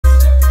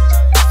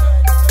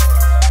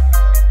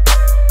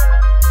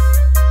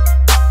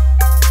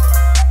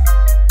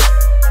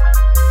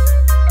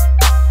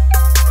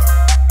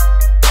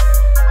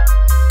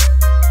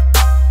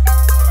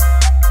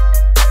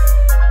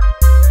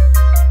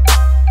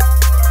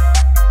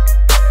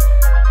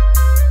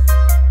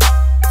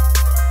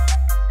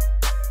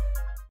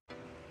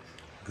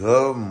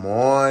Good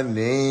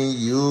morning,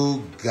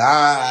 you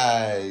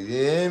guys. You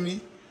hear me?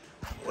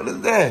 What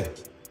is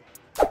that?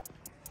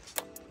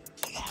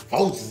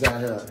 Folks is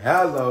out here.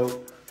 Hello.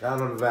 Y'all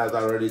know the vibes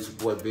already. It's your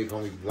boy Big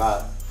Homie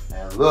Block.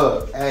 And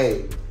look,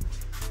 hey,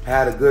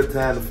 had a good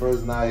time the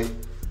first night.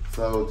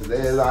 So today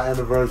is our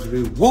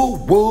anniversary.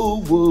 Woo, woo,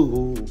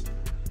 woo.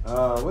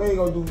 We ain't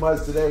gonna do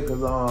much today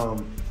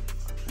because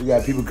we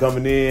got people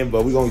coming in,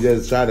 but we gonna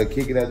just try to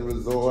kick it at the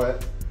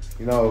resort.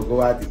 You know,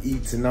 go out to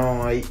eat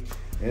tonight.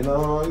 And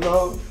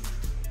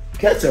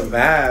catch a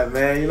vibe,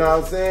 man. You know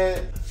what I'm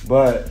saying?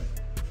 But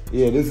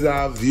yeah, this is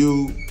our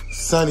view.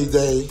 Sunny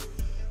day,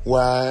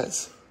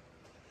 wise.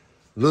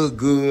 Look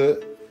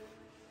good.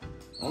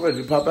 I'm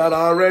ready to pop out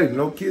already.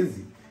 No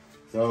kizzy.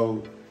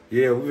 So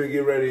yeah, we're gonna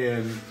get ready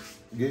and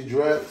get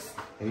dressed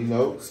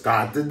and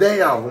start the day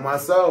off with my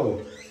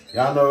soul.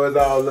 Y'all know it's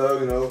all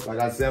love, Like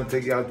I said, I'm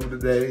taking y'all through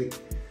the day.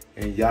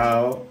 And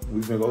y'all, we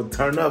finna go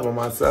turn up on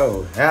my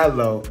soul.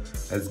 Hello.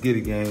 Let's get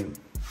it, gang.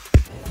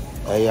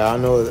 Hey, y'all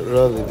know it's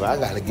early, but I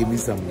gotta give me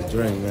something to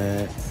drink,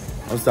 man.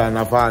 I'm starting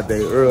off our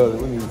day early.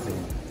 We need some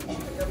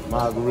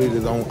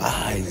margaritas on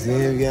ice, you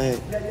know, gang?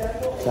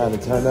 Trying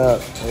to turn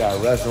up. We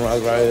got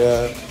restaurants right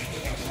here.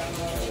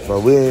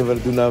 But we ain't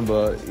gonna do nothing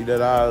but eat at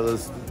our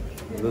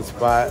little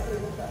spot.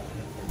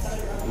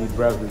 Eat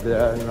breakfast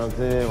there, you know what I'm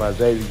saying? While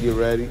David get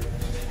ready.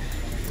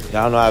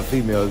 Y'all know how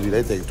females be.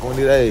 They take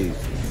 20 days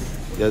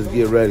just to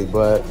get ready,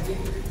 but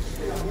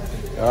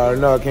I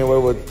already know I can't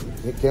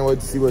wait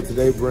to see what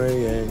today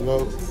bring, and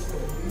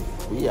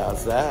we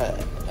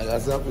outside. I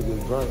got something to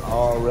get drunk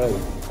already.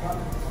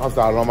 I'm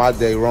starting on my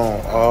day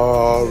wrong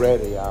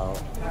already, y'all.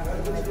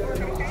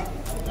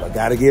 I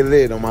gotta get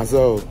lit on my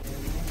soul.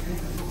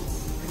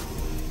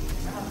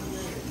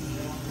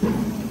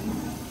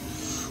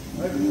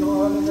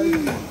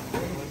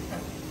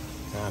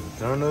 Time to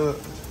turn up.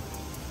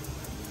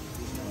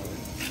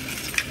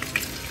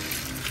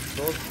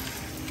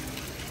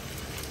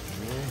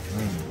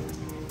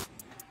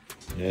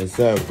 Yes,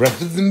 sir.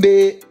 Breakfast in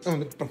bed. On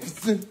the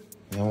breakfast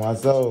on my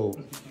soul.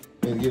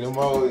 Let's get them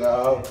all,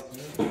 y'all.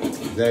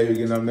 Xavier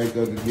getting our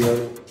makeup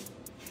together.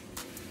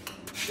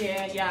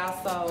 Yeah,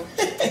 y'all. So,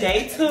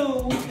 day 2.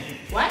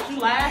 Why'd you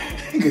laugh?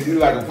 Because you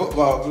like a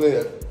football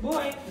player.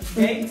 Boy,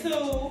 day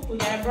 2. We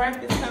got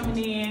breakfast coming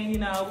in. We're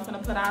going to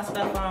put our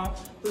stuff on.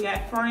 We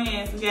got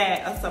friends. We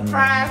got a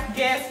surprise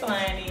guest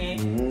flying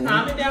in.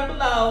 Comment down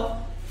below.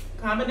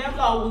 Comment down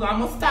below. We're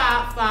going to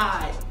stop.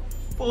 5,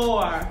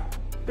 4,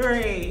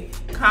 3.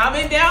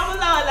 Comment down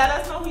below. Let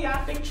us know who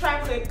y'all think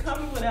traveling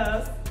coming with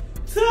us.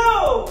 2,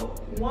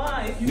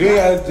 1. If you ain't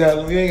gotta tell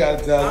them. You ain't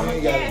gotta tell them. You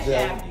ain't gotta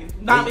tell them.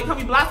 Nah, Big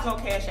Homie Block's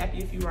gonna cash app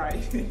you if you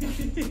right.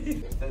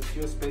 That's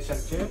your special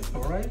chef,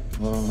 alright?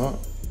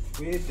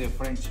 With the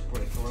French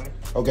bread, alright?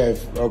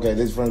 Okay,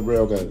 this French bread,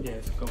 okay.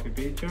 Yes, coffee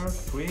pitcher,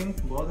 cream,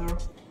 butter,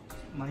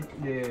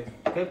 the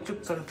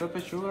ketchup, salt,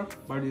 pepper, sugar,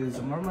 but it is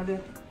marmalade,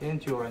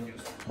 and your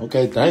onions.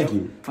 Okay, thank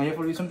you. May I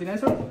for you something else,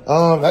 sir?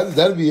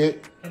 That'll be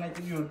it. Can I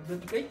take your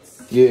little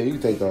plates? Yeah, you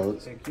can take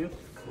those. Thank you.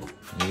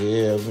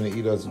 Yeah, I'm gonna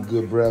eat us some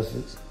good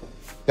breakfast.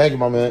 Thank you,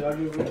 my man.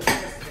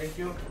 Thank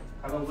you.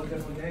 Have a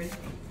wonderful day.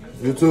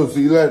 You too.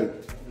 See you later.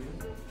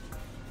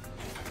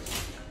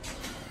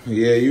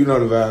 Yeah, you know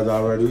the vibes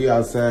already. We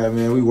outside,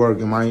 man. We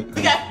working, man.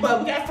 We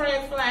got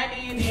friends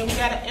flying in, and we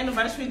got an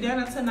anniversary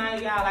dinner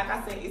tonight, y'all. Like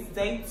I said, it's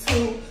day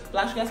 2.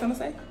 Block, you got something to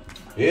say?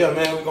 Yeah,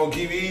 man. We're gonna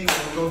keep eating.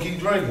 We're gonna keep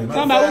drinking. We're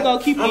gonna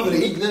keep eating. I'm gonna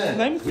eat now.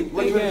 Let me see.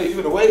 What you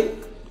gonna wait?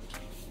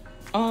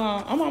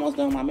 I'm almost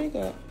done with my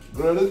makeup.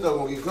 Girl, this stuff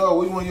gonna get cold.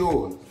 Which one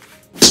yours?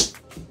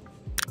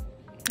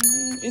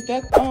 Is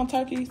that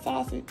turkey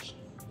sausage?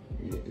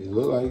 Yeah, it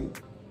look like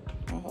it.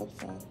 I hope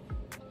so.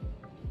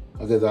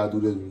 I guess I'll do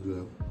this with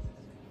you.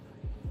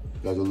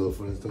 Got your little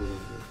friends too.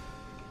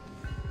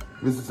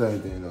 It's the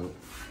same thing though.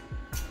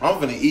 I'm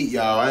finna eat,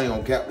 y'all. I ain't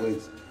gonna cap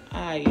with.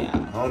 Alright, y'all.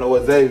 I don't know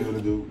what Xavier's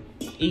finna do.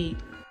 Eat.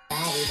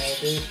 Body,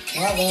 baby.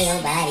 Loving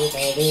your body,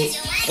 baby.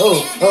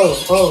 Oh,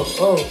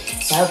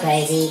 so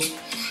crazy.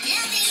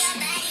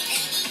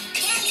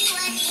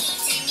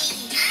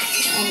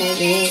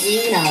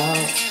 You know.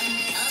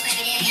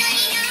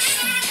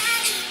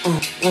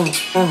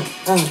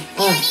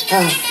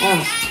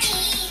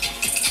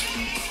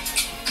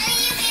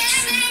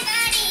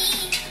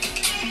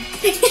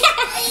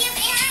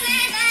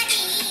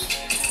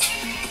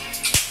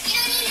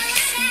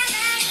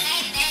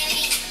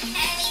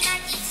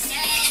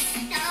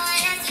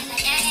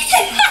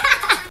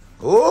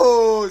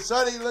 Oh,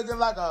 shawty looking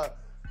like a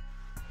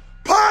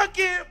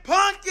pumpkin.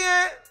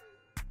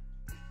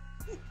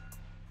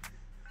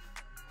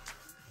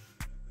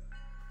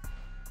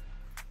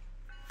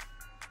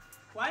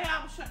 Why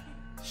y'all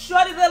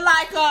shorty look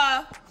like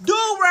a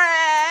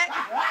do-rag?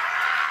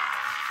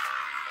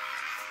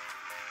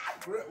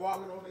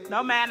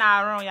 No man,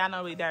 I wrong. Y'all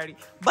know we dirty.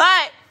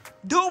 But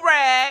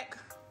do-rag.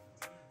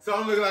 So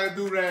I'm looking like a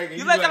do-rag.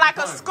 You looking like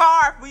a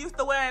scarf we used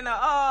to wear in the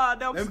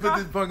Let me put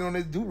this pumpkin on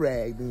this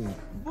do-rag then.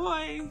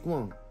 Boy. Come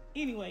on.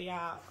 Anyway,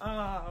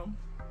 y'all.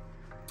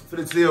 For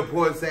the chill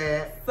port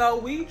side. So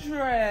we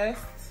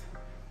dressed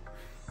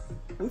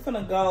We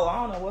finna go.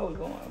 I don't know where we're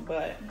going,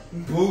 but.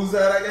 Who's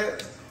that, I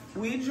guess?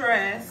 We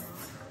dressed.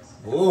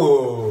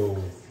 Ooh.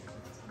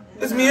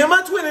 It's me and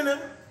my twin in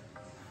there.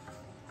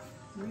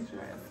 We dressed,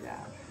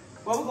 yeah.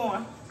 Where we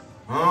going?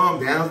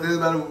 Downstairs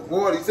by the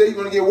water. You say you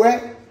wanna get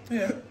wet?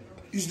 Yeah.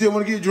 You still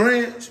wanna get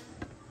drenched?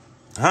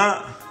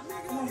 Huh?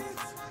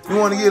 You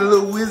wanna get a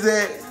little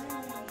whiz-ass?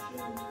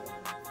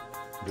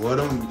 Boy,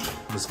 them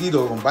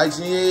mosquitoes gonna bite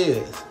you in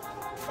your ass.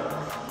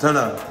 Turn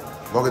up.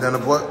 Walking down the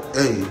port.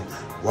 Hey.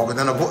 Walking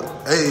down the port.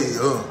 Hey.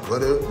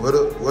 What up? What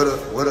up? What up?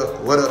 What up?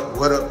 What up?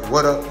 What up?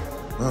 What up?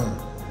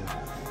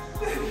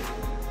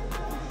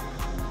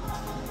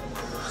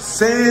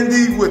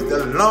 Sandy with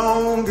the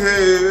long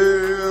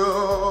hair.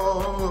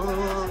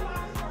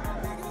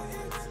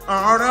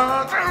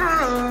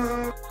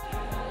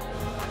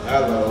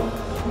 Hello.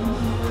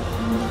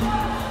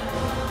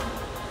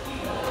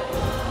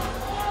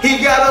 He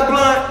got a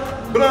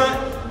blunt.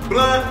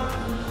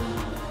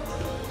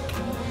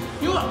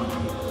 You up?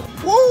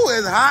 Woo,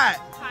 it's hot.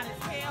 Hot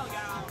as hell,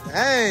 y'all.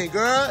 Dang,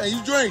 girl, and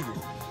you drinking.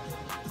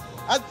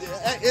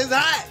 It's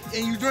hot,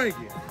 and you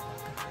drinking.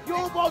 You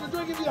don't supposed to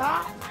drink if you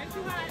hot. Ain't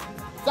you hot?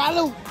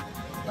 Salute.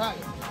 Right.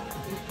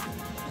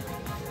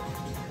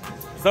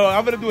 So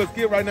I'm gonna do a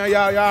skit right now,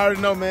 y'all. Y'all already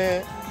know,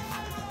 man.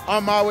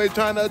 I'm always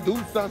trying to do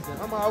something.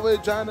 Might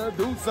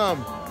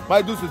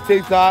do some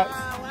TikToks.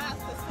 Wow,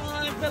 the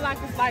sun feel like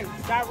it's like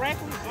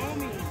directly on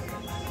me.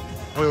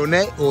 On your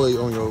neck or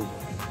on your?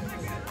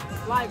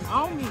 Like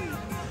on me.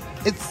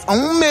 It's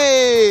on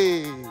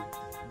me,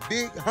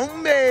 big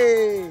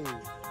homie.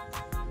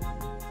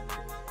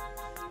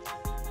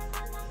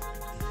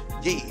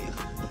 Yeah.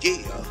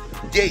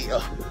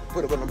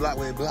 Put up on the block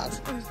where it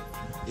blocks.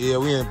 Yeah,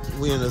 we in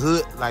the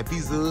hood, like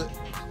Pizza Hood.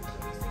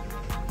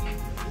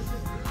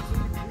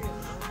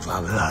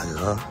 Drop it like it,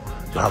 huh?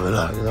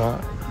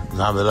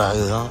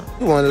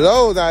 You one of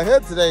those out here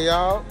today,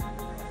 y'all.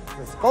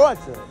 The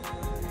scorcher.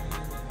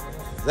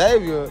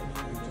 Xavier.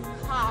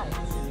 Hot.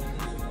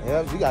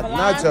 Yep, she got the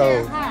Blonde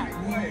hair nachos. hot.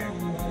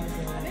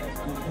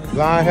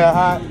 Blonde hair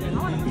hot. I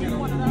want to get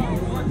one of those.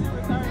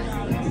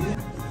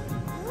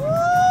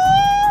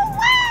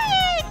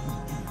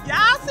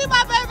 Y'all see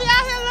my baby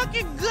out here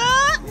looking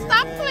good?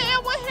 Stop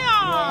playing with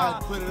him.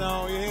 Put it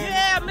on,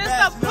 Yeah,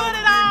 Mr. Put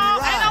It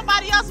On. Ain't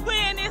nobody else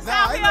wearing this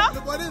out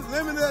here. But it's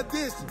limited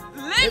edition.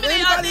 Limited If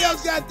anybody edition.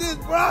 else got this,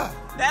 bruh,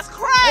 That's they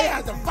crazy.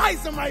 have to fight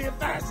somebody in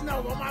Fashion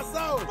Nova on my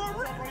soul.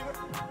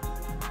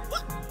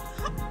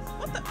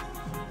 What the?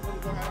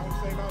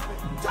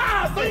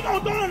 Child, so you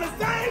gonna throw in the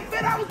same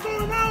fit I was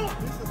throwing on?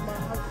 This is my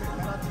outfit,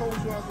 man. I told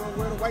you I was gonna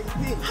wear the white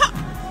pin.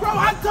 Bro,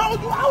 I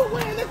told you I was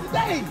wearing this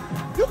today.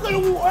 You could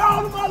have worn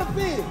all them other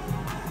fits.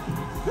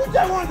 You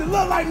just wanted to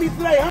look like me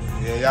today, huh?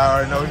 Yeah, y'all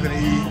already know we're gonna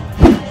eat.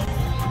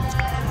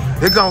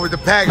 They going with the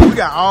package. We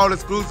got all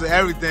exclusive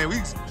everything.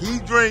 We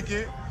keep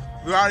drinking.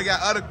 We already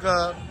got other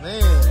cups.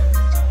 Man.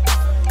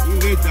 We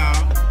lit,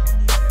 y'all.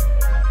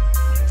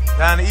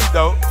 Time to eat,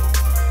 though.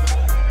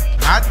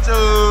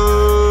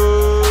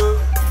 Nachos.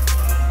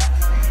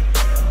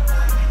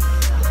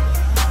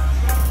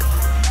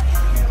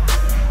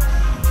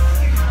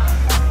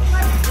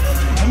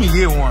 Let me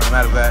get one,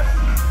 matter of fact.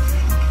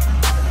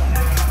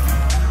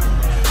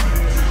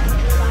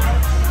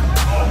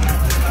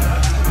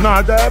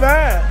 Not that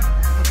bad.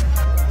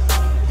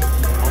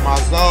 On my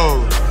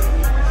soul.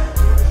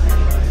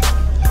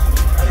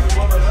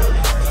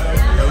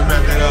 Yeah, we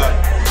messed that up.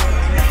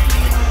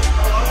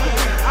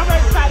 I'm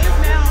ready to try this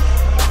now.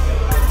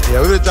 Yeah,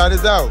 we gonna try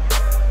this out.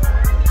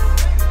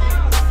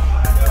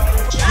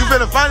 You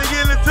finna finally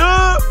get in the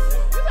tub?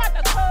 You got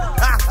the tub.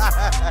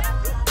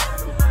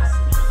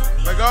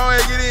 But go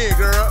ahead and get in,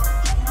 girl.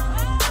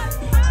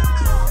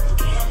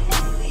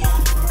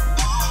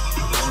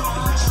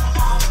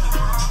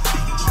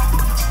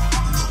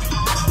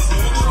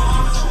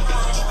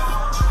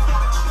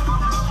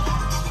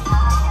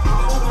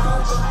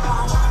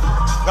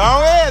 Go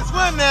ahead,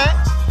 swim that.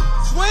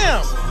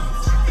 Swim.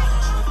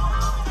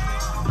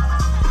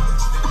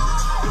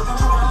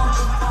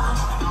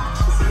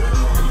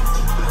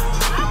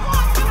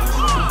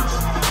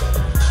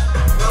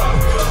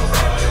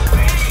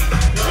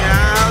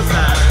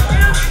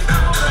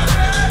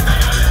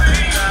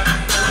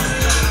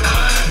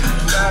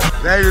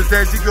 Xavier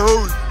said she could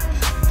hoot.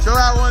 Show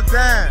out one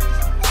time.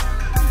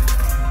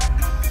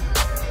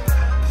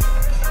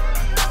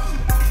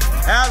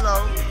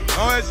 Hello.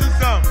 Go ahead, shoot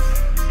something.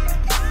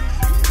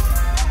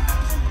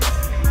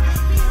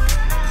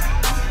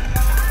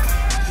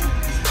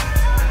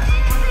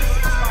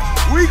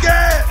 We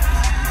get.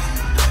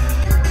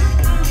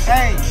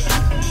 Hey,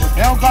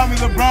 they don't call me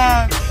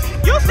LeBron.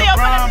 You still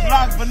LeBron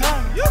blocks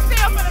banana. You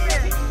still for the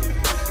minute.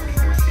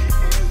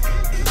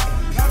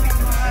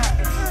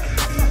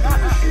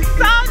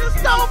 So you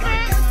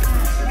stupid.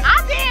 I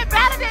did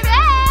better than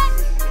that.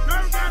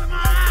 Nerve out of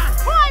my eye.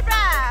 Point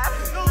back.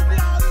 Don't be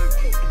all this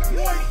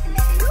white.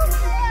 You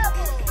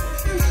terrible.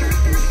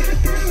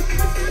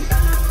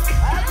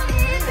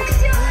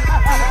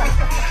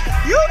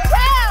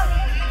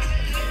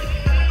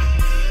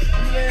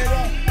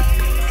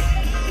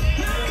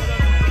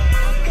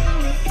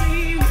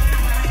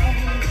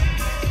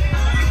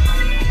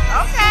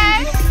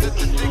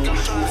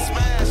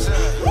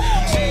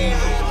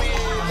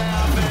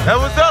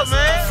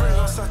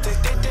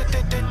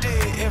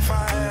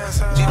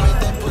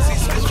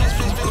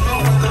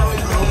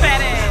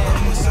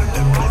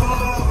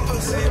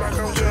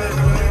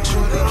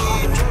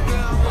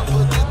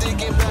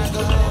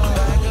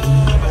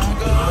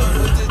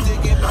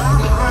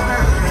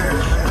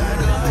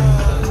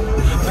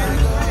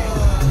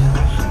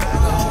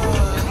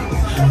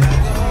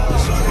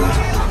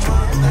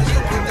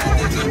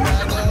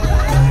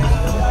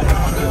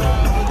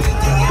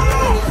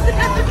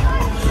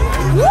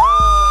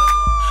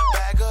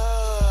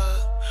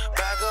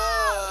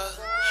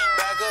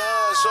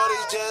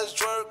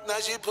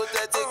 she put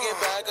that ticket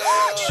back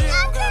up. She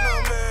don't got no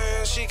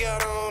man, she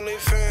got only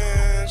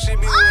fans. She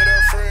be with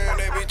her friend,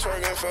 they be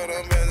twerking for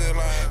the business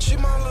line. She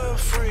my little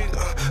freak,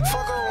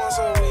 fuck her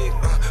once a week.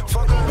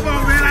 Fuck her. Come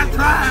on, man, I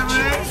tried,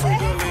 man.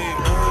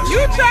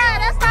 You tried,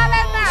 that's all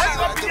that matters.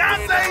 That's what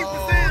Beyonce used to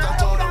say. I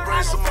told her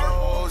bring some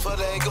hoes for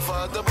they can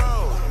fuck the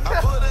bro.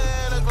 I put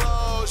her in the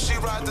clothes, she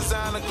rock the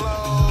sound of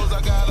clothes.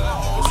 I got her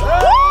on so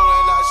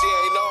and now she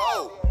ain't no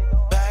hoe.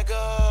 Back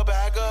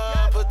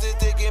up, put this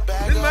ticket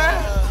back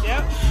up.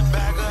 Yep.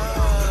 Back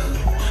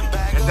up,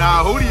 back It's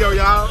up. Julio,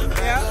 y'all.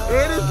 Yeah.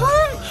 It is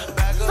free.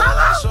 Back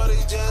up, shorty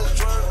just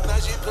drunk, now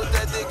she put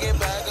that ticket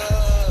back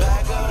up.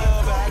 Back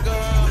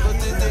up, put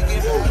this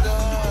ticket back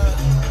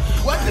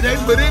up. What did they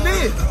put in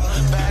this?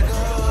 Back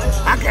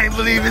up, I can't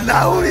believe it's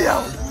not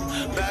Julio.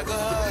 back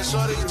up,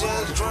 shorty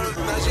just drunk,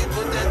 now she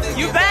put that ticket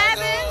You back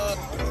vibing? up.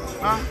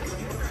 Huh?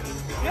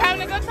 You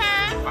having a good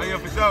time? Oh, yeah,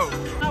 for sure.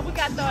 We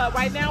got the,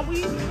 right now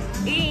we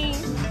eating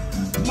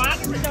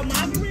margarita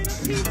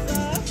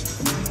pizza.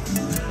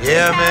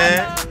 Yeah,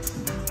 man.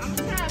 I'm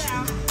gonna try it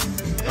out.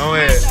 Go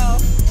ahead.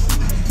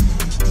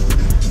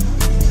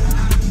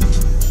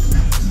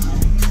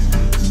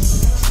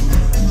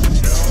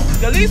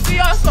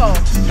 Delicioso.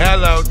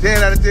 Hello,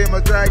 10 out of 10, my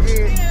try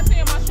again. Yeah, see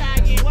my try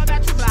again. What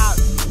about you, Block?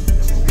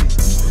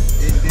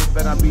 This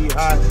better be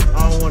hot.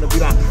 I don't want to be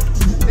hot.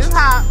 It's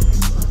hot.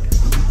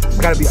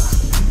 Gotta be hot.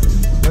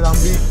 Let on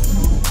be.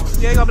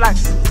 There you go, Black.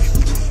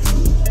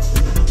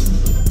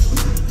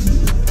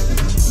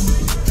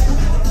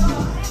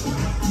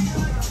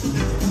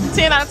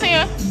 10 out of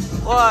 10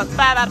 or 5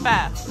 out of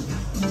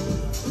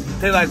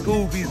 5? Taste like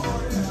school pizza.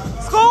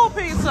 School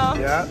pizza.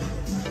 Yeah.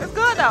 It's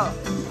good though.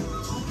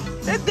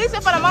 It's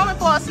decent for the moment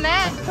for a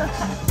snack.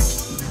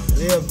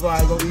 Yeah, before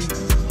I go eat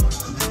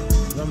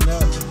something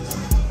else.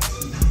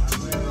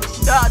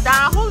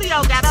 Don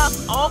Julio got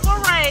us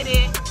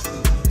overrated.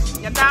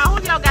 Yeah, Don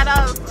Julio got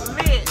us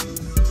lit.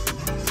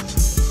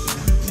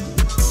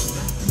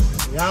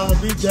 Y'all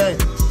gonna beat that.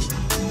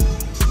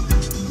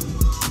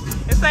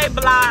 It say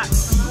block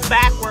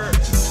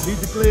backwards. Beat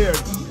the clear.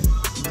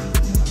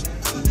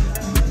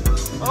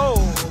 Oh,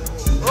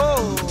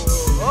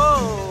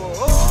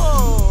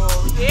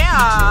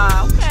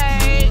 yeah,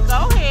 okay, go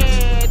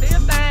ahead, do your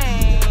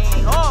thing.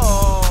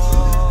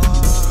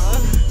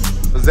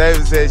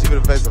 Xavier said she would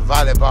have faced a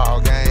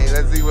volleyball game.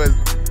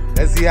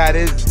 Let's see how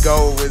this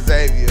goes with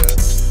Xavier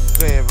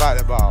playing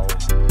volleyball.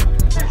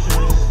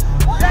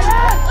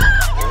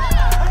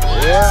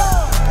 Yeah.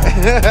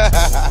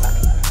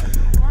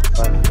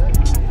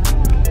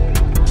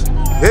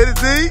 Hit it,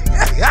 Z.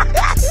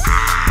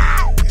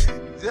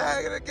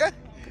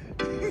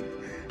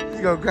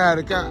 You gonna cry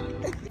the car.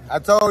 I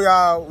told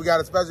y'all we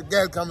got a special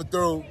guest coming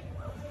through.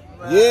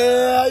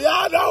 Yeah,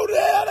 y'all know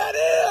that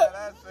is.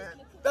 That's it.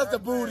 That's the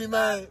booty,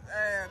 man.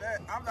 Hey,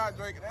 I'm not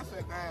drinking. That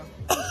shit down.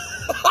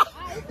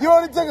 You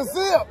only took a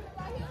sip.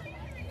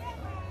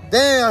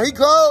 Damn, he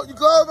closed. You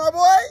closed, my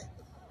boy?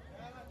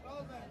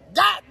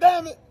 God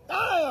damn it.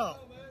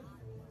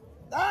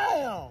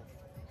 Damn.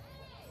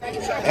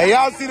 Hey,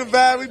 y'all see the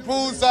vibe? We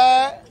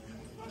poolside.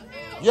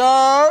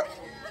 Yo.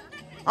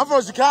 I'm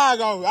from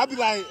Chicago. I be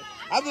like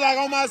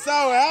on my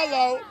soul.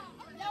 Hello.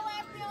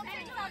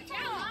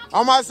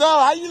 On my soul.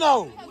 How you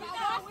know?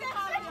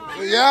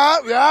 Yeah.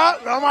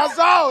 On my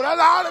soul. That's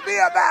all it be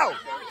about.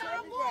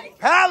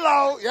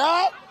 Hello.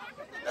 Yeah.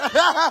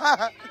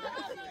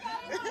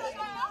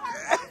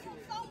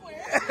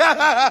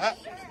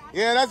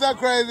 Yeah, that's how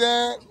crazy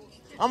that.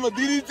 I'm a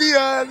DDT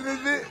in this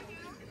bitch.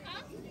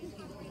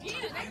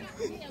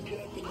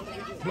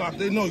 Block,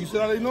 they know. You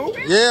said how they know?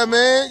 Yeah,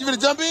 man. You finna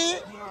jump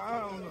in? I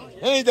don't know.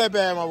 It ain't that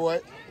bad, my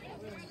boy.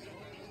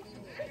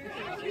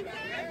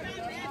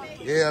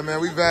 Yeah, man,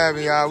 we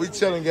vibing, y'all. We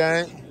chilling,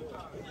 gang.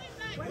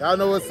 Y'all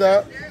know what's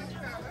up.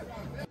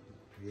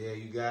 Yeah,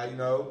 you guys,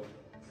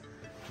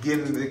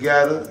 getting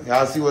together.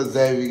 Y'all see what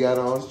Xavier got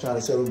on. He's trying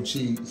to show them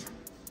cheeks.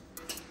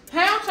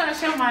 Hey, I'm trying to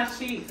show my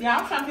cheeks. Yeah,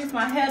 I'm trying to fix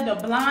my hair. The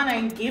blonde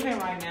ain't giving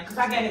right now because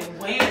I got it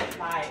wet.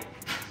 Like,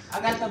 I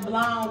got the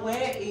blonde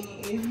wet. And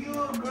if you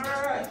a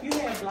girl, if you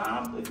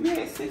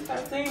had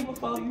 613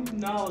 before,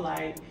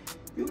 like,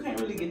 you can't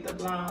really get the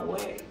blonde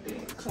wet.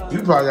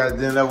 You probably got to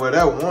do that with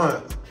that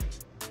one.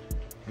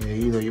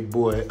 Yeah, your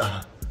boy,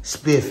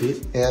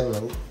 Spiffy.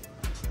 Hello.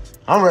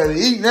 I'm ready to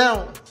eat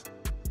now.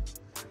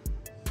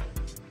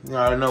 You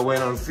already know,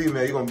 waiting on the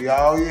female, you're going to be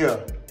all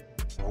year.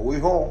 We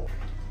home.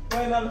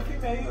 Waiting on the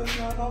female, you're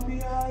not going to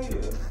be all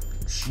year.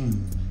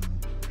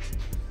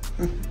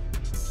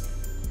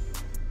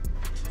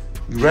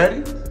 You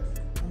ready?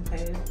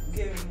 Okay,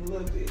 give him a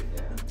little bit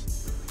now.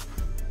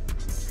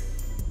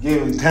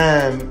 Give him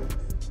time.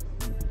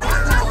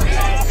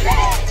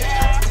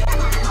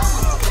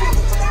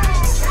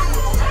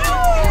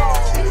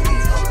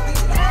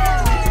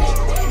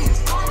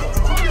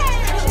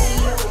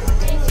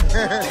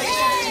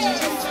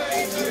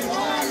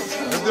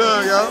 Let's do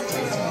it, yo.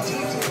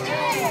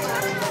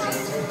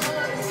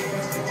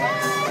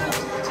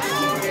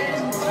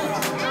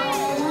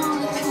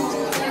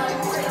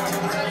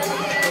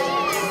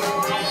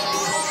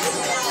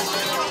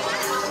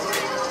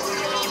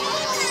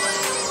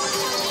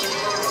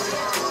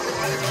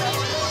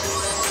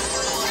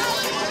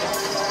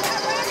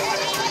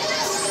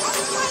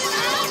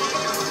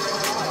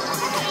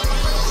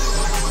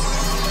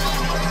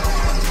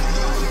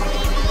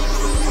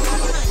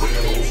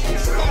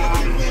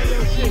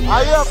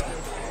 I am.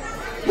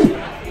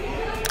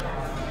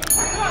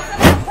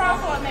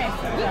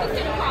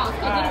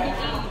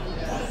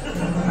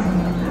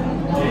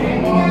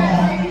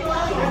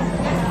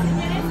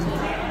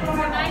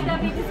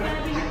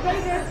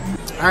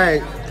 Hey,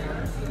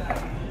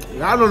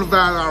 y'all know the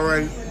vibes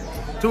already.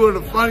 Two of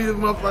the funniest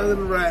motherfuckers in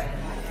the rack.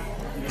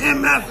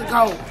 In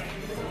Mexico.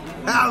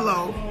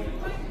 Hello.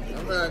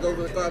 I'm gonna go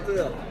to the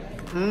cartel.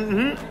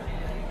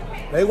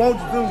 They want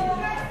you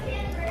to.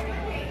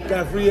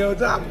 Got free El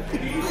Top.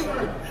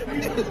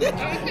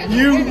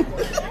 You.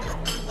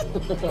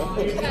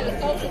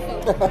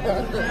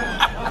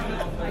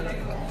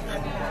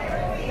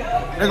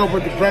 They gonna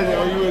put the pressure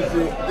on you and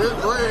shit. This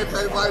bread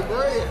tastes like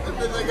bread. This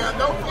bitch ain't got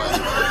no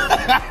flavor.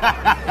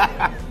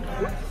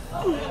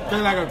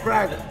 Tastes like a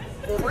cracker.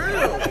 For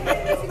real.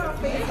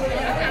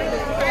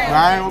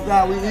 Right, what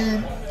God we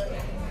eating?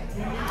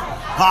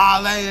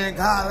 Parlay and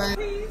Carly.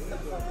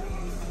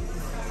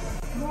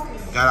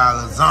 Got our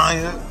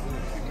lasagna.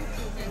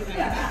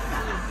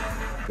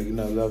 You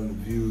know, loving the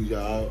views,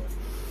 y'all.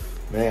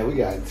 Man, we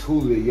got too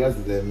lit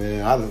yesterday,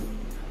 man. I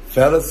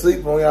fell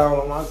asleep on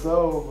y'all on my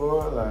soul,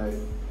 boy. Like,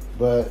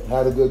 but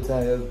had a good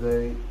time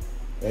yesterday.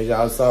 As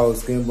y'all saw,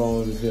 Skin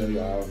Bones is here,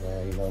 y'all,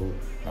 man. You know,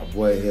 my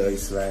boy here, he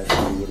slashed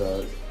me with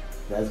us.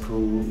 That's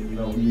cool. You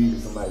know, we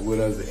needed somebody with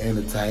us to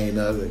entertain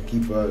us and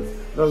keep us, you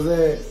know what I'm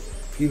saying?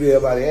 Keep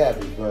everybody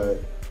happy.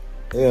 But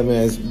yeah,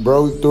 man, it's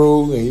broke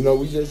through, and you know,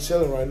 we just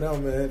chilling right now,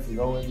 man. You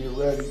know, and get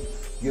ready,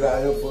 get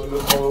out here for a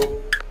little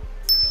more.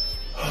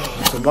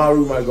 Tomorrow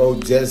we might go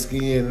jet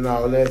skiing and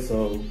all that,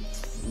 so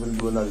we're gonna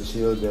do another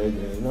chill day,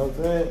 then, you know what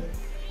I'm saying?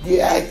 Get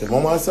active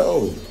on my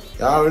soul.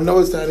 Y'all already know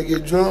it's time to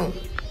get drunk.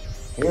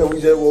 Yeah,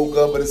 we just woke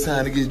up, but it's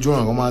time to get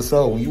drunk on my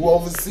soul. When you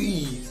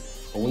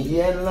overseas, or when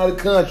you in another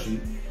country,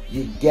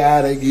 you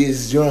gotta get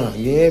drunk,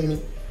 you hear me?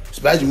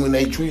 Especially when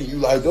they treat you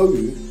like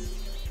this.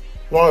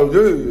 Like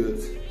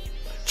this.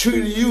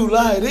 Treating you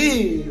like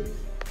this.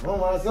 On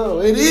my soul,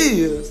 it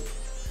is.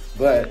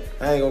 But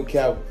I ain't gonna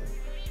cap.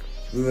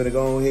 We better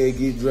go ahead and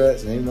get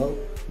dressed and, you know,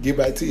 get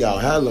back to y'all.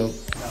 Hello.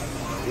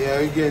 Yeah,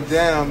 we getting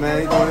down,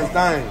 man. He doing his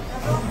thing.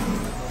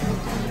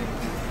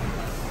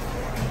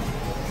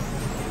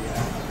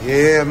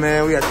 Yeah,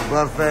 man, we at the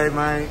buffet,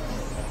 man.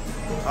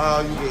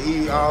 Oh, you can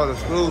eat all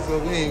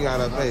exclusive. We ain't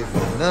gotta pay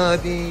for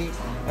nothing.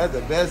 That's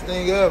the best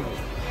thing ever.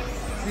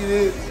 See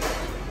this?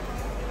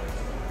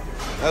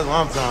 That's what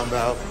I'm talking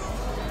about.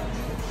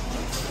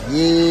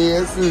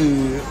 Yes,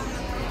 sir.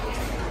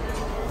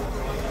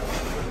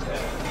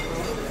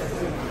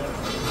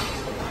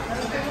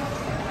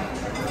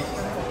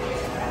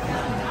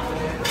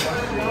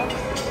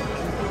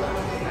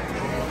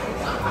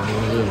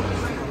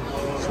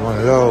 It's one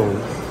of those.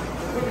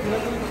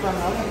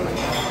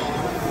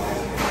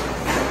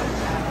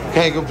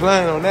 Can't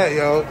complain on that,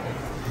 yo.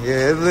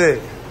 Yeah, it's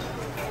lit.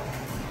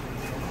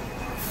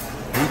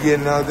 You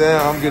getting out there,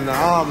 I'm getting the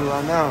arms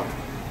right now.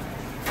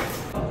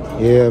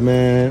 Yeah,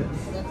 man.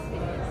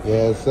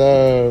 Yes,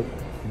 sir.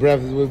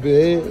 Breakfast with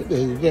Big Ed.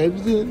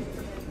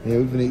 Yeah,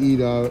 we finna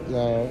eat all,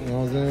 y'all, you know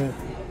what I'm saying?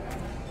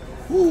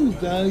 Woo,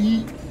 time to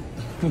eat.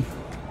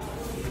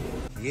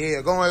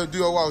 Yeah, go ahead and do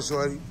your walk,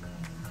 shorty. You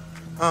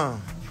don't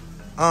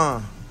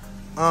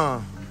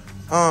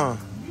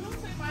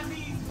say my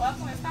knees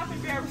buckling. Stop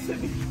embarrassing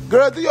me.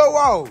 Girl, do your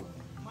walk.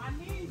 My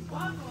knees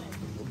buckling.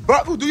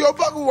 Buckle, do your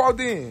buckle walk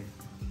then.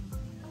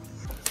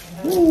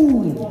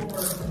 Woo.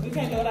 We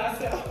can't do it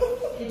ourselves.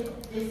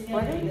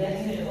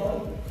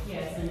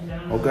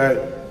 Okay,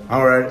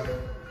 all right. I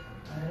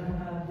don't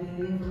have the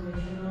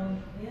information on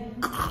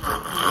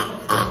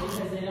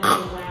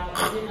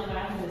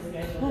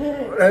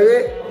it. Ready?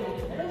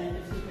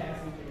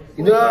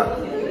 You know?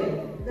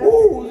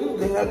 Ooh, you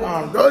think that's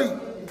on dirty.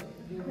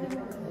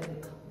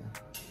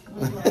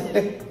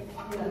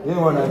 You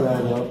don't want that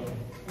bad, yo.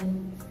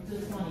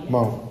 Come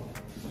on.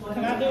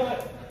 Can I do it?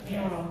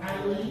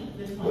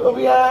 You'll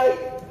be all right.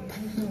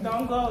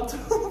 Don't go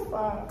too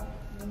far.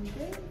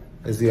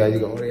 Let's see how you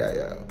going. Yeah,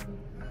 yeah.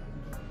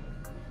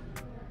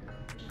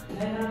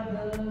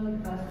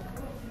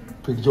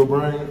 Pick your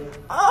brain.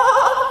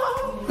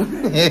 Oh!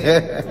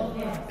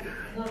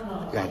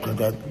 Gotta put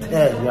that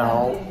tag,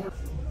 y'all.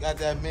 Got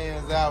that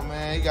man's out,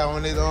 man. He got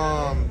one of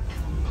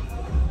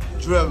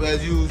his drip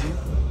as usual.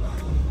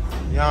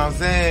 You know what I'm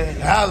saying?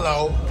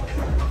 Hello.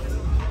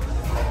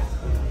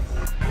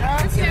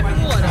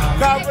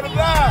 Top for the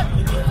block.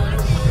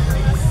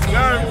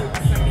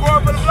 Go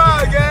up for the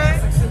block, gang.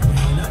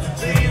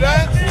 See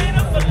that?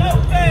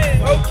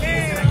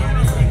 Okay.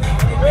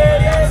 Where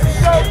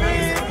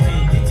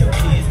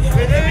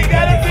you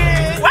got a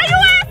bid. Where you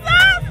at,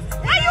 son?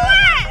 Where you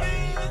at?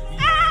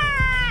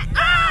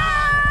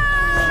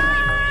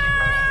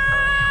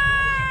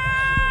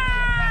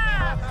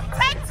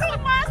 Take 2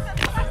 months.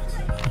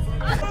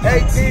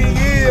 18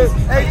 years.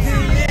 18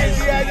 years.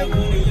 She had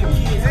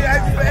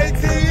you for 18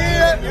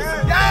 years.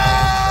 Yo,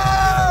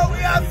 we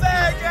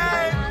outside,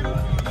 gang.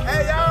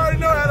 Hey, y'all already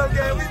know how to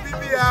game. We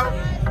be out.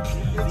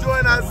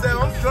 Enjoying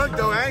ourselves. I'm drunk,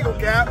 though. I ain't gonna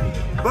cap.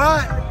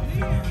 But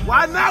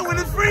why not when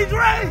it's free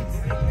drinks?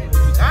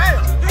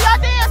 Damn. Do your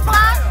dance,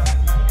 Fly.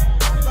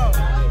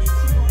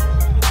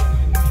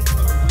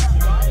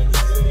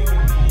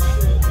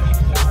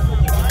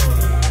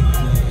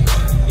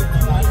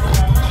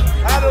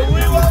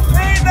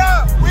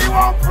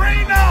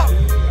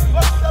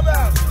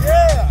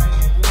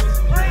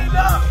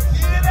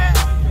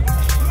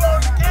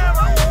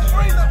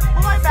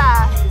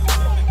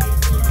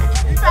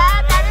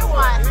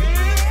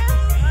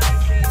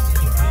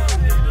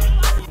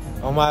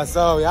 On my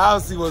soul, y'all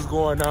see what's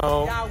going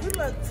on. Y'all, we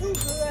look too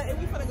good, and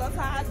we finna go to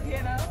our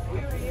dinner.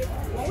 Period.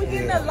 When we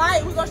get in the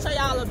light, we gonna show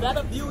y'all a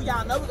better view.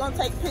 Y'all know we gonna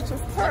take pictures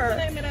of her.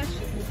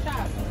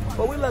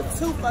 But we look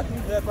too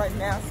fucking good right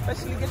now,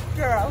 especially this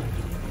girl.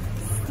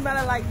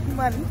 Smelling like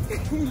money.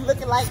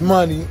 Looking like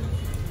money.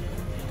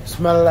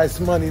 Smelling like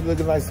money,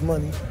 looking like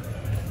money.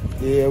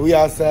 Yeah, we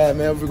outside,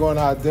 man. We're going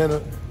to our dinner.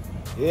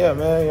 Yeah,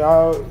 man.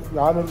 Y'all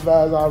know the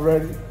vibes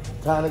already.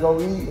 Time to go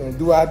eat and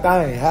do our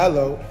thing.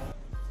 Hello.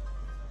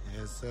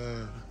 Yes,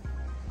 sir.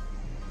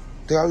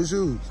 Take out your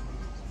shoes.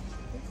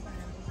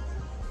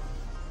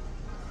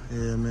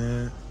 Yeah,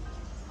 man.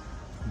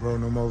 Bro,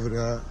 them over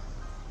there.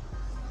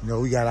 You know,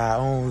 we got our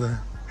own.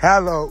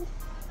 Hello.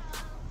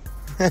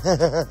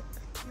 Got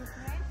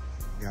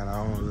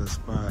our own little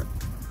spot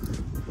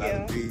by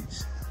the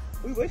beach.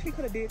 We wish we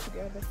could have did it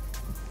together.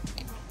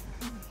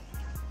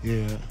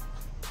 Yeah.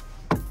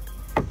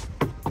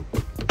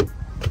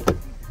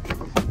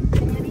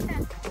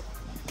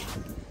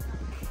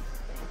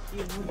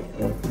 Yeah,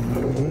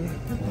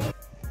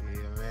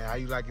 man. How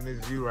you liking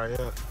this view right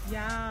here?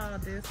 Y'all,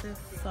 this is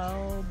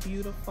so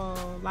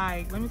beautiful.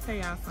 Like, let me tell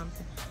y'all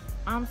something.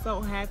 I'm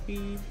so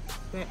happy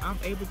that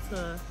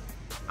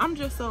I'm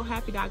just so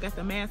happy that I got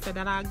the mindset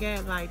that I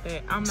got, like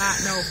that I'm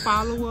not no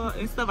follower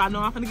and stuff. I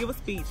know I'm gonna give a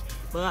speech,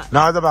 but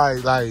no, it's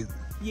about like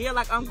yeah,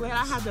 like I'm glad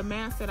I have the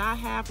mindset I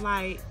have,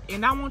 like,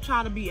 and I want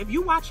y'all to be, if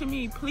you watching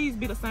me, please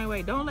be the same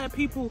way. Don't let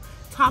people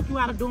talk you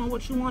out of doing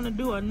what you want to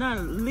do or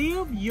nothing.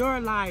 Live your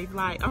life.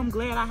 Like, I'm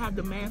glad I have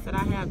the mindset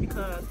I have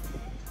because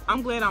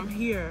I'm glad I'm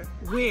here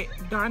with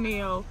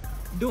Darnell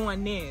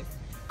doing this.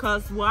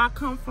 Cause where I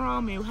come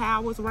from and how I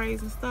was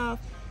raised and stuff,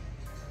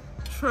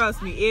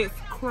 trust me, it's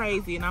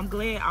crazy. And I'm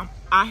glad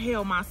I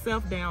held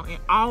myself down and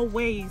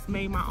always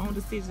made my own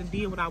decisions and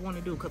did what I want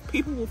to do. Cause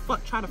people will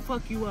try to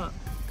fuck you up.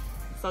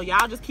 So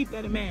y'all just keep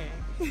that in mind.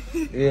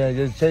 Yeah,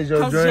 just chase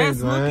your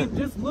dreams, man.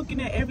 Just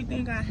looking at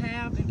everything I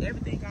have and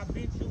everything I've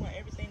been through and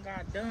everything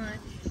I've done,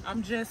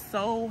 I'm just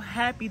so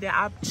happy that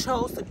I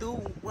chose to do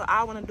what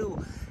I want to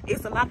do.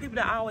 It's a lot of people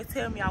that always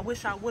tell me, I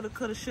wish I would have,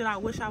 could have, should have, I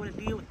wish I would have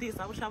dealt with this,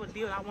 I wish I would have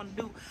did what I want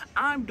to do.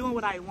 I'm doing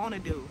what I want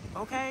to do,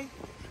 okay?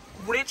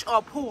 Rich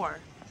or poor,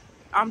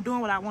 I'm doing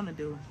what I want to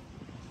do.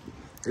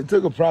 It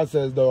took a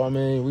process, though. I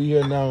mean, we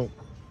here now,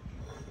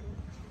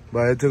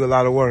 but it took a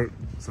lot of work.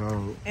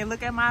 So. And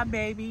look at my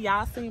baby.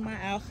 Y'all see my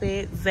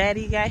outfit.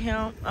 Zaddy got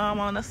him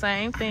on the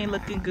same thing,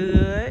 looking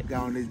good.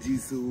 Got on this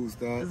G-Suit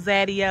stuff.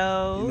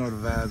 Zaddy-o. You know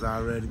the vibes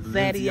already.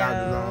 Zaddy-o. You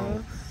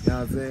know what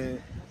I'm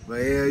saying?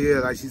 But yeah,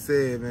 like she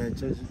said, man,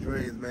 chase your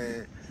dreams,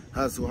 man.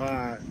 Hustle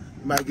hard.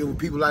 You might get with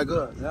people like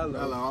us.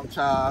 Hello, I'm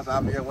Charles.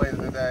 I'm here waiting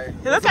today.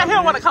 Look at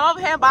him want to come over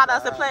here and buy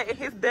us and play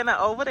his dinner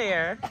over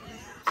there.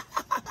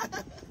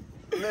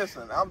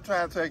 Listen, I'm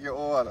trying to take your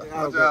order.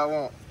 What y'all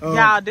want?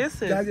 Y'all, this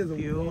is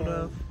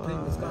beautiful.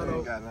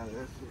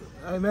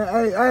 Hey, man,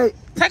 hey.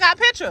 Take our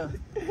picture.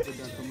 The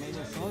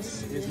tomato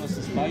sauce is not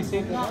spicy.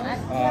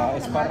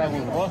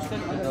 Asparagus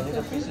roasted with the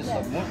little pieces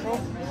of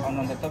mushroom. And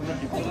on the top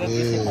you put a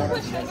piece of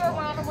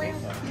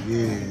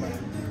Yeah.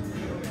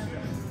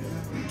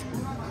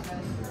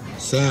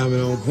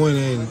 Salmon on point,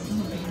 ain't it?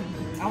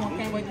 I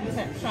can't wait to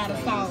try the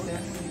sauce.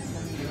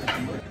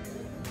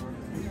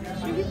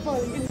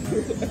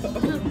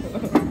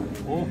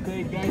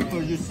 Okay, guys,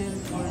 for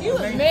yourself. You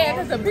was mad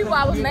because the people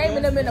I was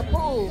naming them in the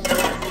pool.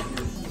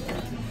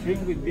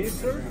 Shrimp with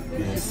bitter.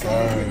 Yes,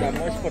 sir. With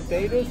mashed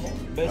potatoes.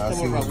 I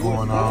see what's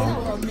going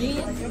on.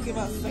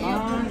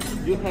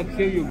 You have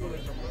here you.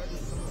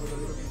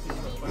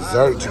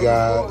 Dessert, you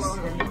guys.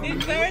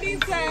 Desserty,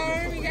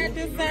 sir. We got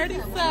desserty,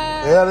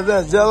 sir. Yeah, is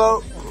that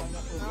Jello?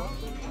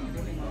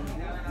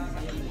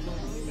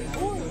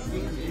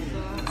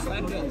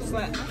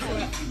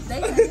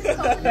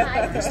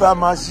 Slap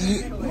my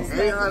shit.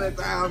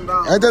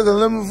 $800,000. Ain't that the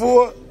lemon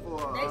for it?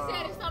 They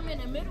said it's something in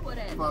the middle of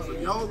that. For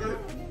some yogurt,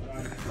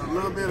 a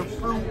little bit of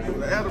fruit,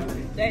 and the edible.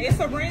 There is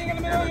a ring in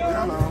the middle of your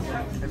room.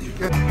 If you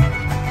get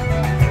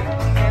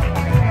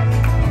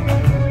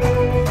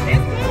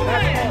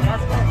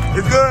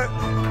It's good.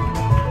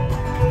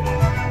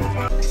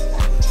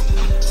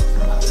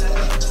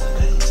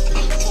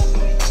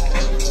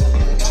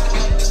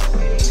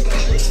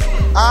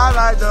 I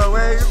like the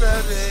way you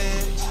said it.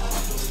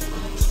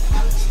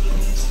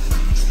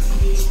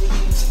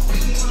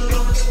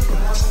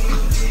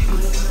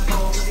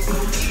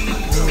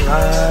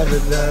 Let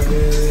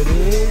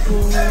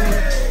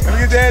me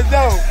get that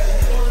dope.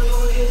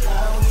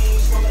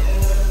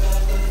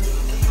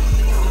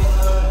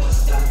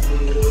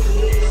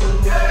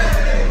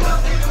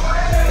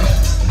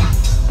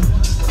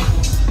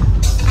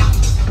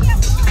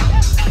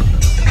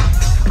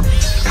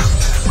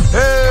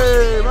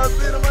 Hey, my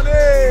feet on my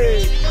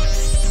leg.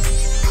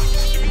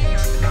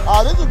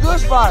 Oh, this is a good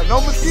spot.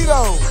 No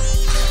mosquitoes.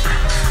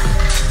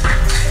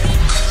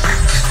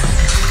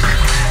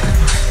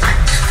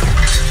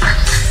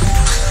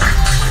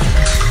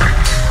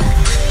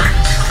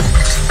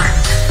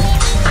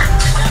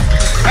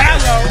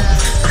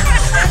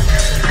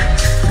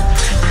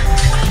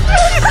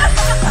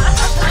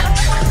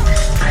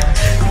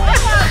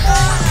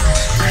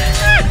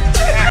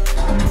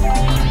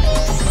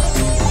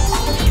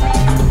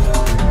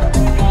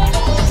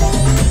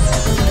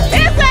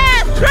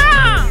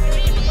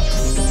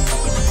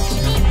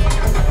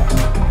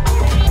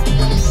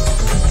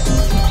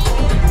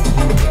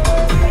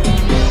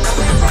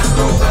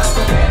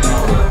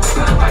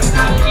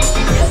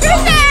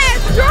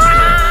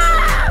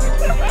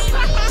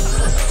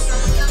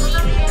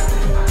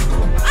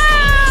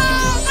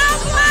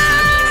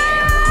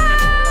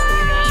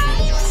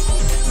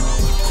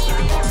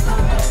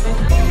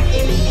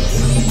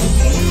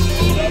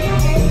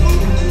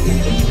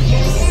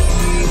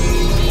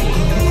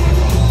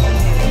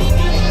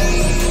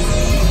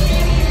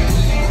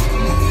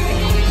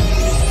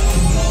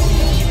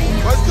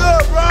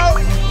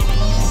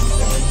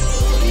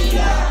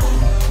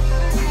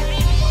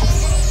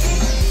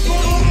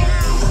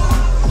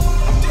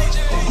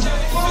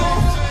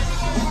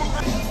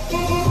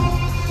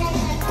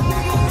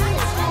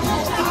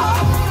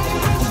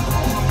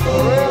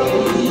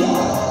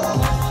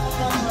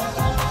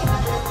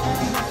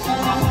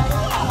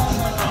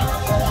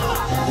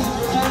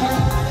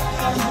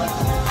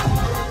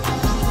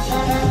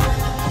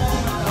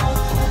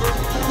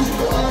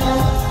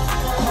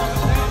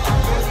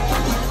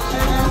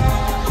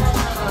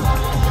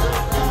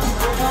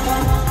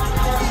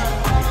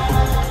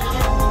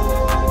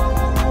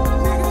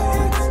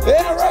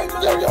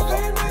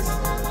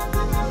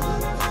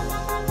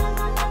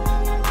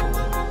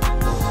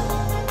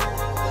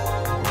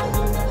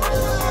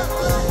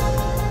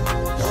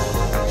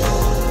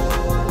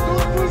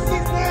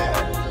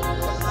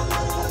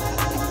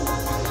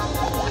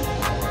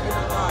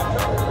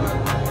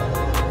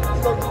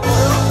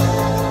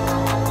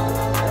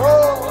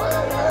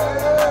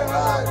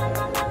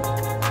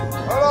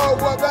 go,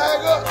 boy,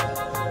 bag up.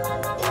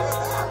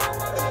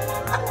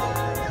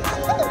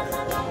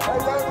 Hey,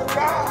 that was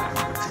God.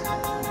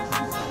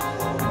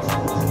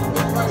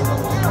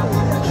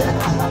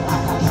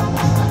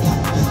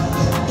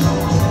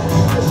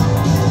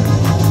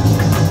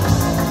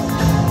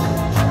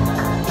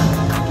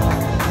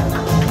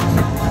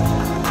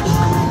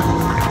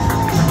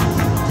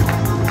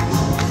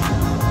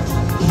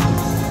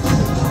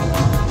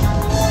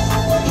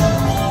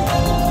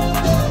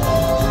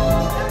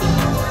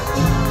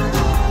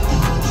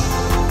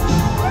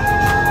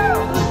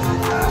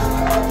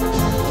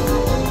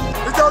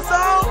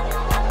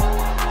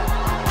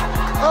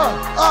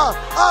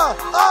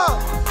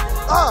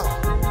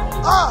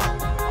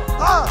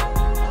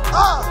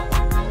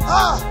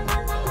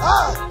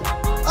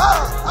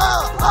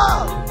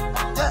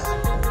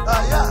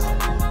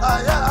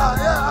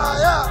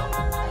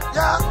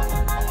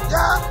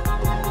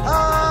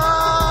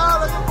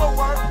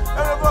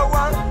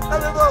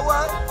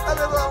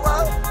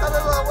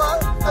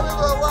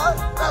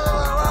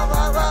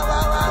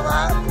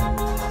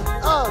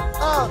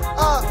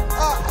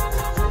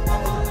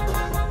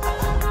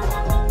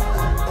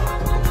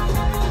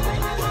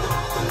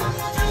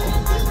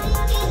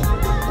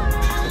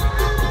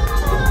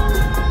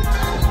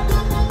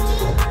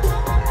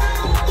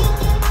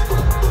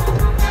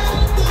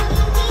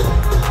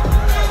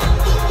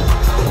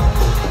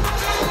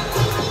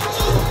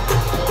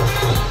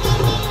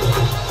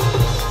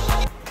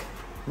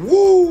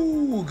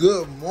 Woo!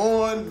 Good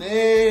morning.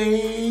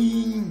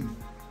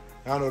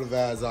 I know the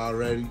vibes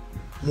already.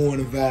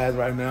 Morning vibes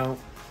right now.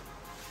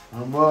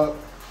 I'm up.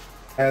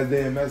 Last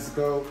day in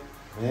Mexico.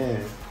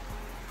 Man.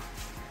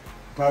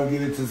 Probably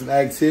get into some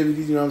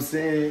activities, you know what I'm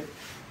saying?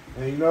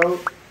 And you know,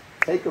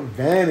 take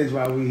advantage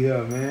while we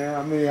here, man.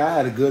 I mean, I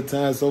had a good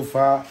time so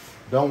far.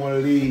 Don't want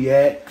to leave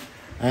yet.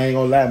 I ain't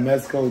gonna lie,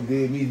 Mexico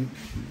did me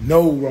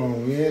no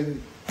wrong,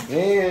 man.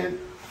 And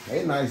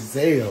they nice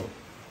as hell.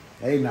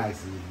 They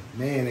nice,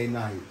 man, they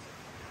nice.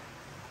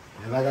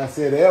 And like I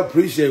said, they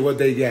appreciate what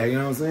they got, you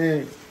know what I'm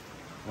saying?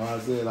 Well, I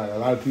said, like, a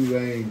lot of people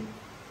ain't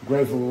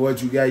grateful for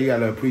what you got. You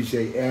gotta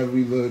appreciate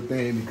every little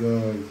thing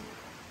because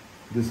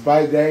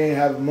despite they ain't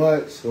have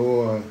much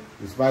or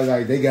despite,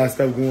 like, they got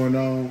stuff going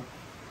on,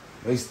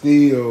 they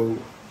still, you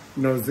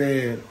know what I'm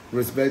saying,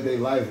 respect their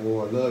life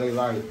or love their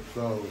life.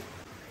 So,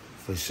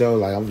 for sure,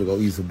 like, I'm gonna go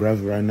eat some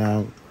breakfast right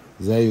now.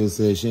 Xavier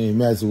said she ain't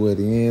messing with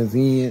the ends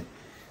in.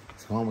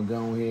 So I'm gonna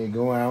go ahead and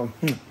go out,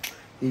 eat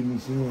me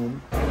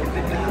some.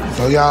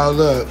 So y'all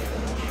look,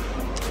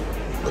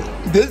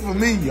 this for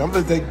me, I'm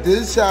gonna take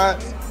this shot,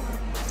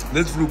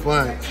 this fruit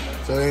punch,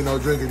 so there ain't no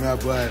drinking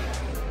that, but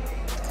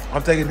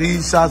I'm taking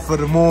these shots for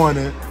the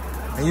morning,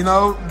 and you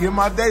know, get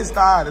my day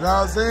started, you know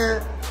what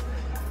I'm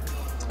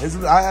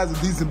saying? I had some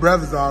decent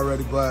breakfast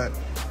already, but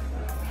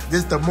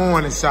this the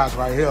morning shots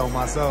right here on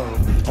my soul.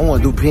 I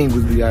wanna do pink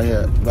with me out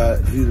here,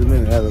 but he's a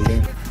minute, that's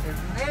okay.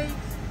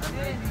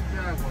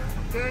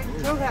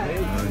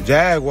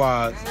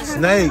 Jaguars,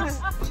 snakes.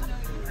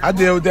 I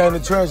deal with that in the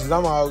trenches.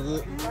 I'm all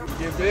good.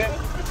 Get bit?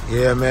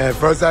 Yeah, man.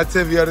 First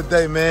activity of the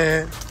day,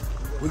 man.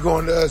 We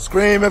going to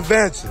Scream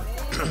Adventure.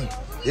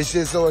 This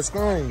shit so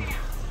extreme.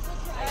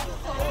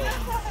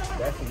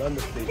 That's an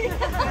understatement.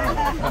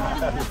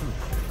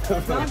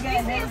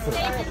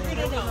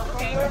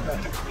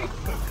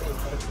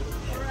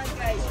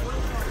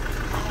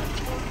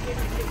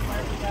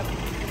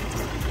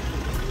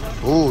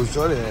 Ooh,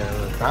 shorty.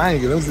 I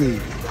ain't gonna see.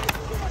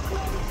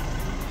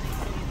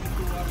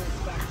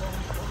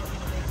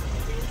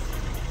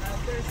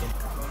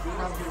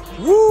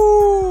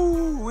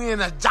 Woo! We in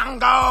the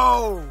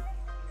jungle.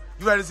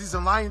 You ready to see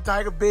some lion,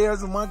 tiger,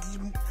 bears, and monkeys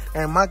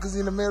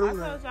in the middle? I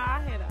told y'all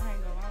I had a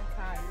hangover. I'm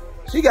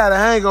tired. She got a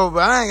hangover,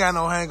 but I ain't got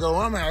no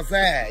hangover. I'm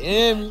outside. You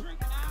hear me?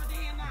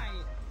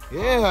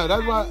 Yeah,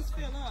 that's why.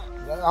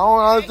 I don't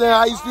understand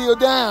how you still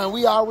down.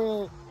 We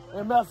all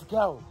in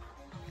Mexico.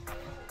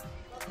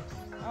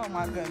 Oh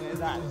my goodness.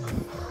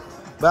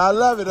 But I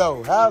love it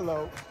though.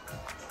 Hello.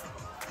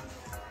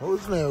 Oh,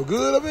 it smell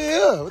good up in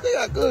here. What they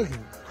got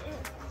cooking?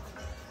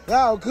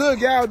 Y'all cook,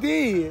 y'all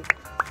did.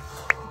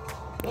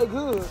 They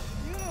good.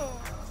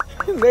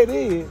 Yeah. They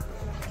did.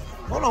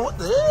 Hold on, what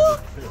the hell?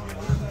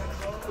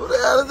 Who the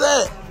hell is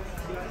that?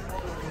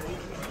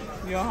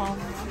 Your home.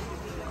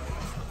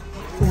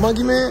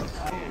 Monkey Man?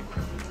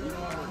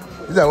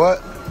 Is that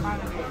what?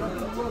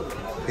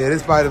 Yeah,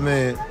 this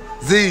Spider-Man.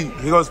 Z,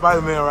 here goes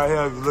Spider-Man right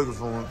here if you're looking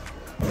for him.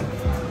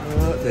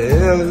 What the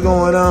hell is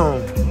going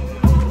on?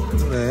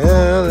 What the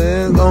hell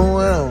is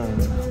going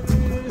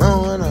on?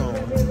 Going on.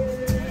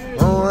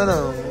 Going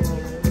on.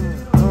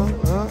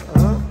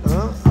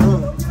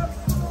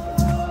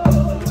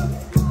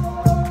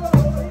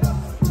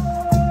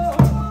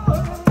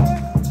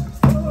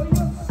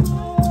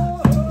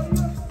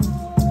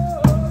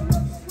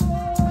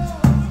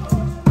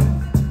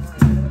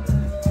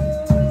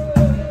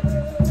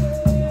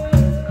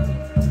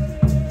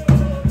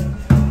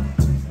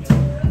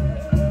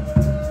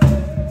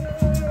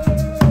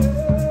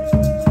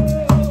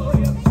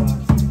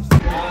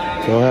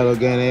 So Hello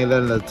Gang ain't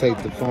letting us take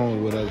the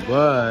phone with us,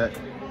 but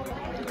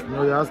You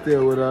know, y'all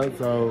still with us.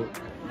 So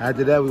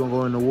after that, we're going to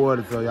go in the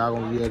water. So y'all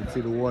going to be able to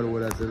see the water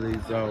with us at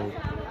least. So,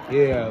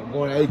 yeah, I'm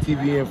going to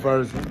ATV in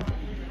first.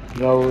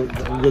 You know,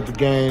 we get the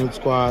gang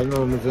squad. You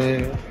know what I'm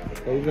saying?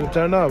 So we're going to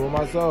turn up with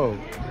my soul.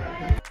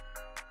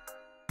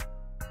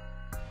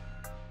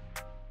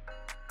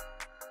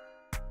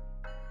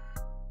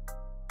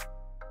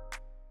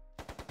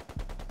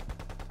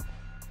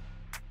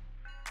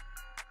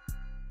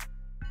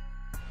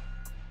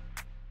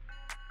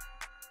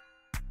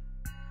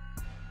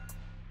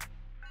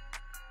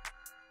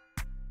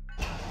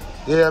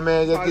 Yeah,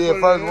 man, just did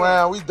first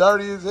round. We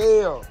dirty as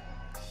hell.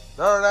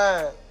 Dirty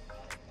ass.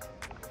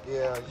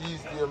 Yeah, you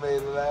still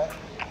made it laugh.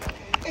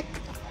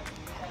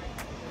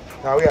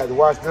 Now we have to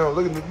watch them.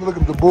 Look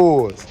at the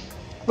boards.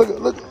 Look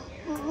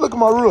at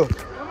my roof.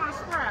 Where's my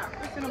scrap?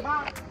 It's in the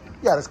box.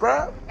 You got a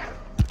scrap?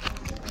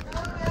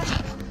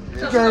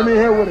 You came in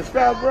here with a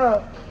scrap,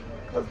 bro.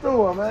 Let's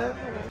do it, man.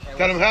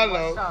 Tell them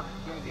hello.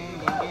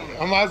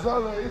 I'm my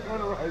solo. He's on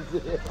the right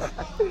there.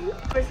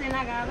 Percent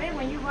agave.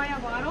 When you buy a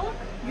bottle,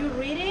 you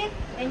read it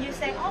and you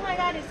say, "Oh my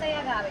God, it say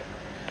agave."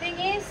 Thing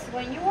is,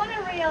 when you want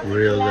a real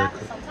tequila,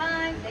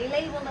 sometimes they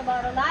label the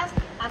bottle as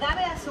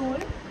agave azul,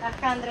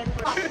 100%.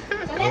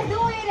 So let's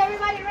do it.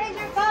 Everybody raise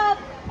your cup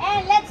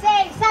and let's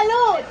say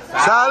salud.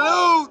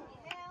 Salud.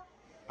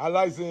 I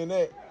like seeing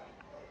that.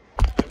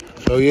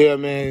 So yeah,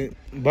 man,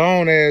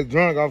 Bone ass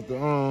drunk off the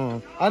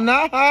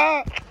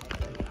Anaha.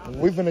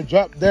 We finna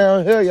drop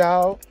down here,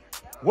 y'all.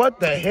 What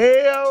the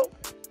hell?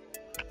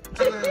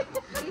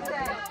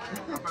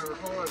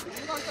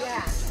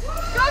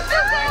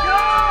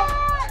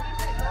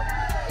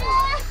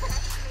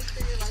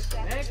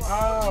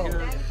 Oh.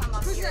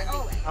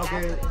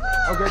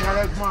 Okay, now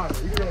that's mine.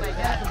 He said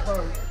that's the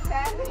first.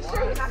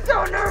 I'm so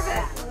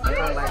nervous.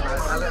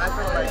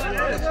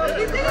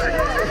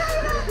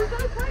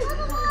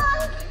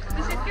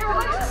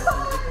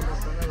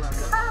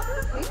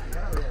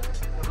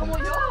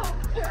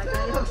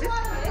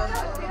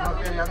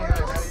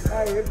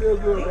 Hey, it feels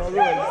good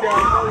already.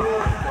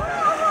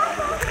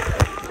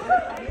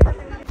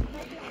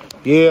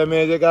 Yeah,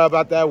 man, they got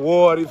about that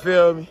water, you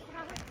feel me?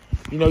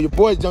 You know, your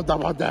boys jumped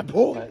up out that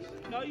board.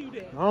 No, you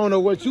didn't. I don't know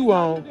what you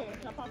on.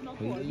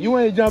 You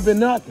ain't jumping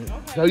nothing.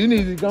 So you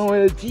need to go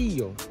ahead and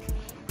chill.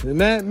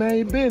 Man,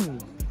 your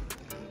business.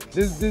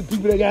 This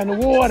people that got in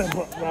the water,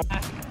 bro.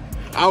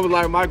 I was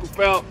like Michael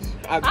Phelps.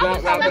 I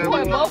jumped out there.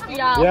 Both of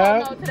y'all.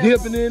 Yeah,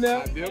 dipping in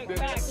there.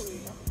 Exactly.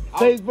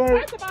 Face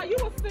first. First of all, you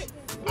was sick.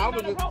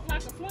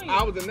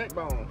 I was a neck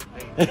bone.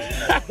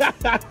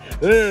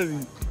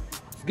 Literally.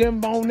 Skin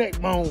bone, neck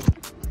bone.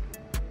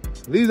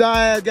 At least our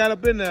ass got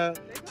up in there.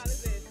 They probably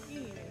said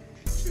skin.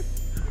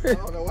 I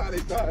don't know why they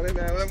started in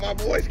there. Let my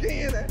boy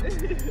skin that.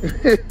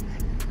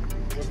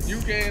 You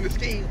can the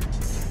skin.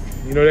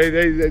 You know,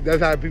 they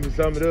that's how people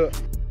sum it up.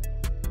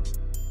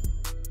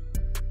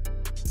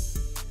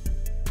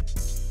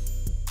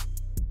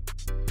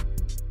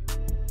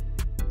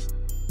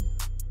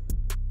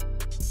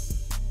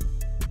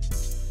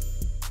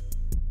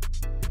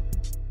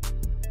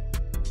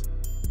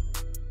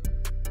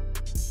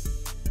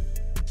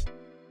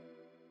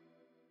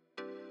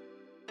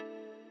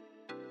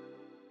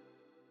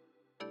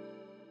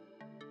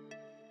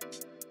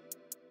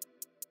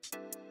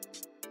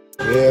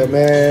 Yeah,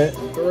 man.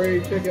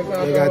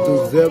 They got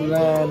through zip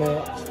line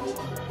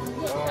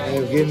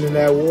and getting in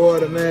that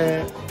water,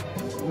 man.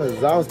 I'm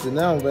exhausted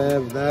now,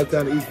 man. But now it's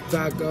time to eat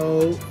some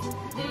tacos.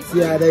 See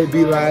how they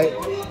be like.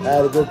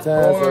 Had a good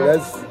time, so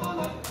let's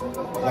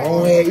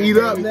go ahead and eat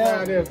up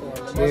now.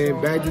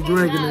 Then back to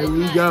drinking, there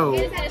we go.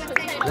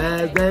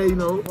 Last day, you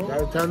know,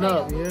 gotta turn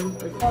up, you know?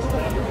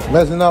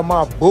 Messing up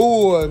my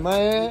boys,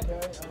 man.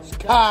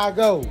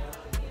 Chicago.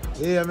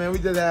 Yeah, man, we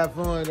just had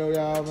fun though,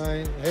 y'all,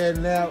 man.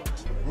 Heading out.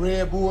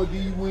 Red Bull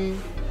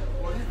D-Wing.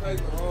 Well, you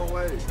facing the wrong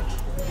way.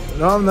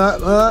 No, I'm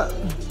not.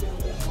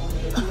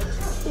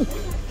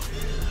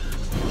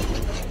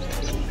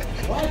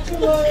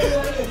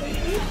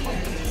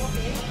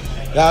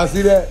 Y'all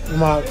see that?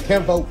 My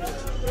Kempo.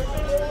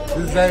 This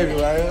is David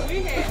right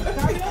here.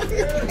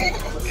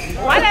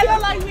 Why that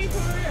look like me for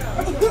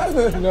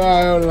real? No,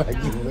 I don't like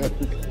you.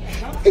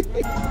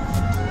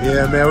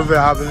 Yeah, man, we're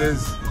gonna hop in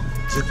this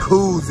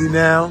jacuzzi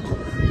now.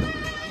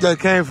 Just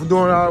came from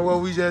doing all what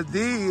we just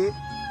did.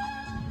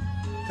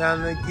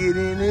 Time to get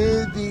in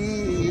it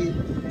deep.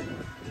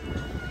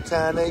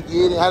 Time to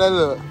get in. How that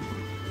look?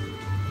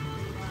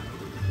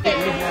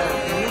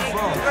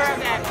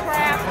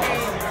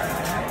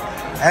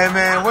 Hey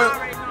man, what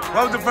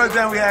was the first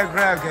time we had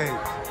crab cake?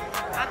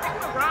 I think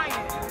with Ryan.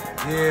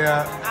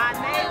 Yeah. Our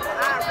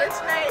rich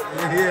name.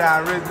 Yeah,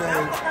 our rich That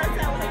name. was the first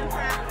time we had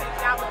crab cake.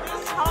 Y'all, but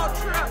this whole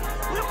trip,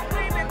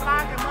 we've been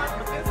vlogging much,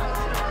 but this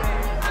whole trip,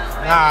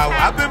 man. Nah,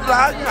 I've been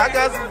vlogging. I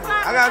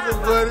got some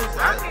footage.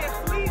 I'm getting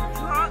sleep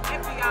drunk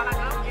empty, y'all. Like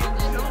I'm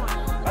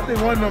enjoying. I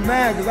think one of them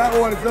mad because I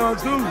ordered some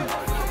too.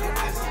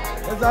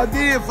 That's what I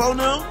did, for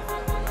now.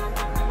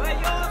 Where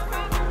yours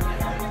come?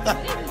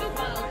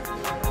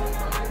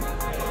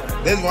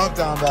 This is what I'm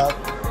talking about.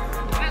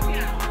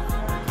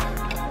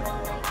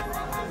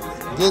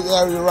 This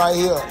area right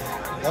here.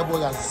 That boy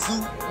got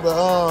soup,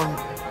 but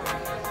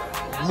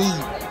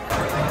meat.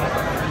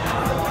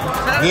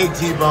 Big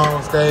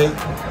T-bone steak.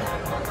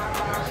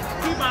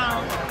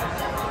 T-bone.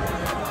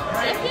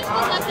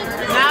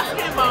 Not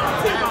skin bone,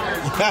 T-bone.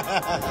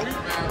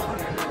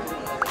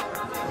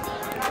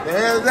 The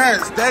hell is that?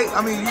 Steak?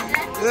 I mean,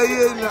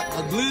 yeah,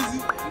 a glizzy.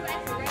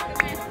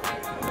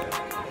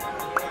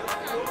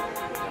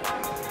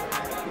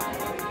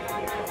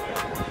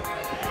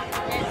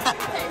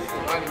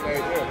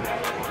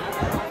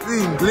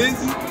 Eating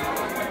glizzy?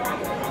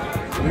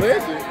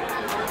 Glizzy?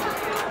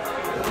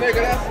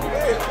 Nigga, that's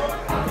big.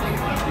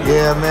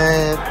 Yeah,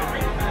 man.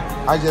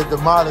 I just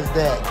demolished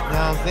that. You know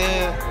what I'm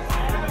saying?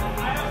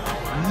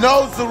 No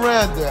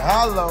surrender.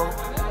 Hello.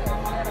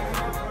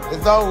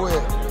 It's over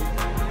with.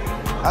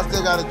 I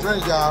still got a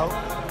drink, y'all.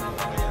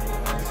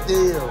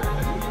 Still.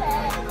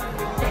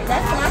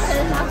 That's my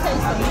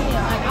taste for me.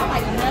 Like, I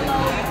like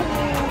mellow,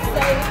 cool,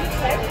 safe,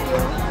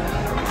 sexual.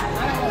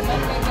 I don't know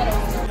none of that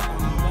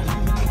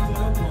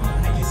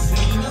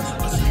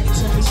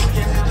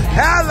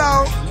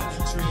Hello.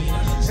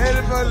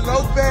 Headed for the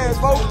low fast,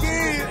 4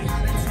 kids.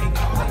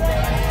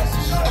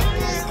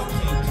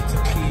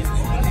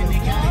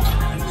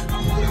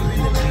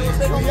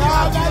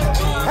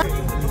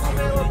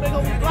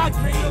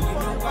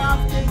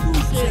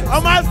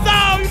 On my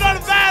soul, you know the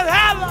vibe.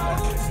 Hello.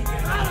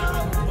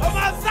 On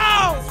my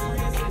soul.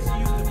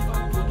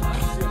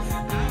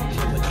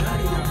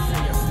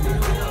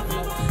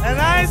 And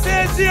I ain't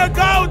saying she a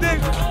gold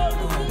digger,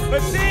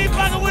 but she ain't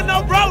fucking with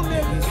no broke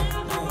niggas.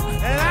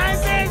 And I ain't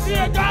saying she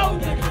a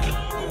gold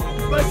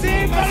nigga, but she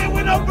ain't fucking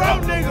with no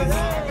broke niggas.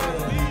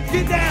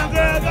 Get down,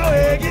 girl, go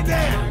ahead, get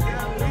down.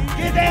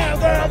 Get down,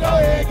 girl, go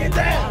ahead, get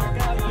down.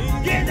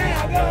 Get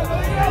down, girl, go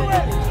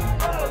ahead.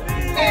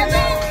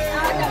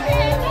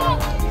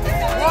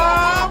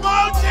 One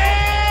more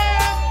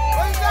chance.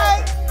 What you say?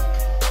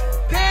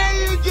 Can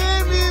you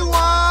give me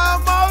one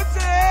more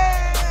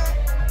chance?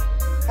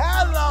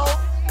 Hello.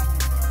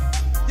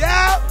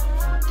 Yeah.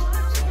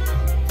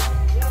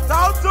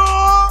 Talk to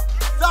her.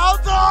 Talk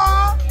to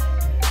her.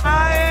 I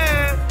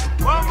am.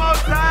 One more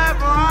time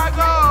before I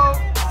go.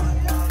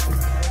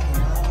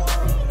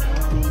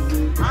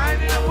 I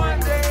need one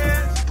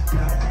dance.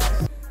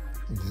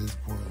 At this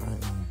point, I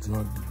am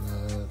drunk to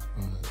death,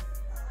 but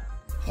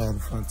had a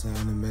fun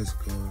time in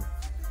Mexico.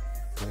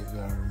 Like I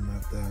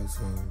knocked out,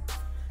 so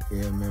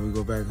yeah, man, we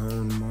go back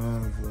home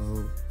tomorrow. So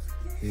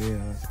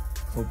yeah,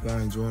 hope y'all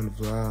enjoying the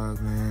vlog,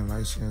 man.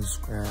 Like, share, and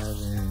subscribe,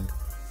 and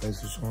thanks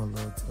for showing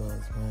love to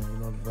us, man. You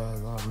know the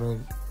vibes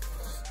already.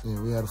 Yeah,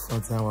 we had a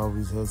fun time while we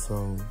was here,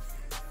 so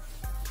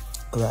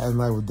last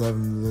night was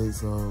definitely lit,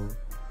 so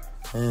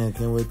man,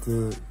 can't wait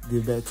to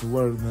get back to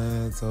work,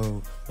 man.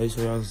 So make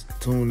sure y'all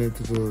tune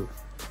into the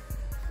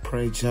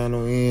prank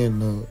channel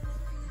and the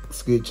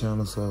skit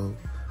channel. So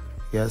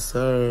yes,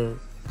 sir,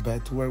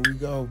 back to work we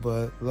go.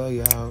 But love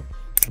y'all.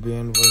 Happy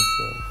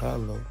anniversary.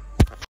 Hello.